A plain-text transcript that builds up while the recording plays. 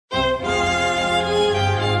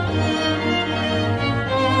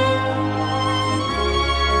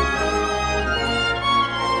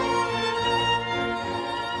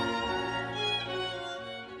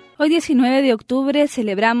Hoy 19 de octubre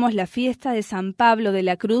celebramos la fiesta de San Pablo de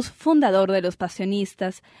la Cruz, fundador de los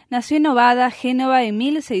pasionistas. Nació en Novada, Génova, en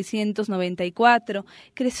 1694.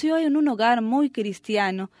 Creció en un hogar muy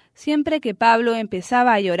cristiano. Siempre que Pablo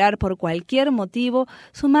empezaba a llorar por cualquier motivo,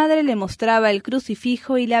 su madre le mostraba el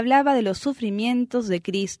crucifijo y le hablaba de los sufrimientos de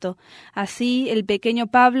Cristo. Así, el pequeño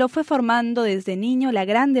Pablo fue formando desde niño la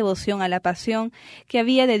gran devoción a la pasión que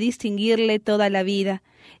había de distinguirle toda la vida.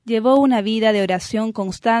 Llevó una vida de oración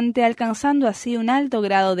constante, alcanzando así un alto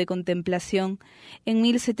grado de contemplación. En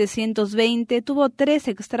 1720 tuvo 3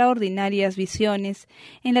 extraordinarias visiones.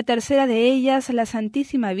 En la tercera de ellas, la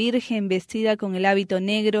Santísima Virgen, vestida con el hábito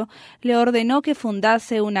negro, le ordenó que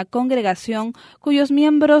fundase una congregación cuyos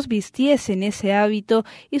miembros vistiesen ese hábito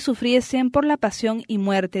y sufriesen por la pasión y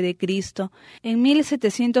muerte de Cristo. En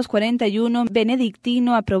 1741,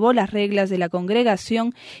 Benedictino aprobó las reglas de la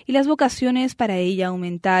congregación y las vocaciones para ella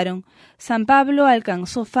aumentaron. San Pablo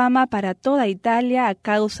alcanzó fama para toda Italia a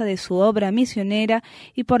causa de su obra misionera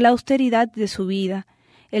y por la austeridad de su vida.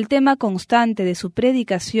 El tema constante de su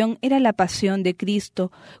predicación era la pasión de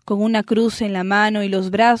Cristo. Con una cruz en la mano y los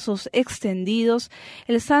brazos extendidos,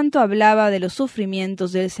 el santo hablaba de los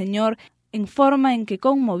sufrimientos del Señor en forma en que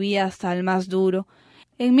conmovía hasta al más duro.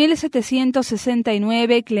 En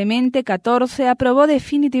 1769, Clemente XIV aprobó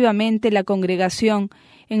definitivamente la congregación.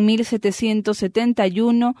 En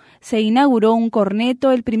 1771 se inauguró un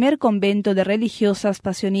corneto, el primer convento de religiosas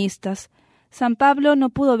pasionistas. San Pablo no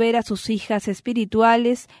pudo ver a sus hijas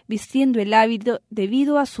espirituales vistiendo el hábito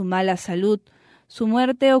debido a su mala salud. Su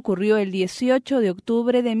muerte ocurrió el 18 de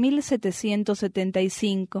octubre de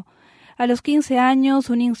 1775. A los 15 años,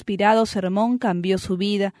 un inspirado sermón cambió su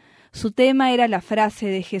vida. Su tema era la frase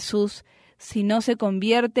de Jesús: «Si no se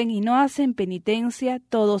convierten y no hacen penitencia,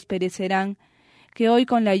 todos perecerán». Que hoy,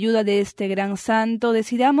 con la ayuda de este gran santo,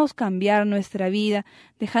 decidamos cambiar nuestra vida,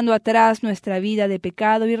 dejando atrás nuestra vida de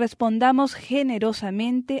pecado y respondamos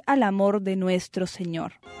generosamente al amor de nuestro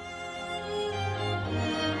Señor.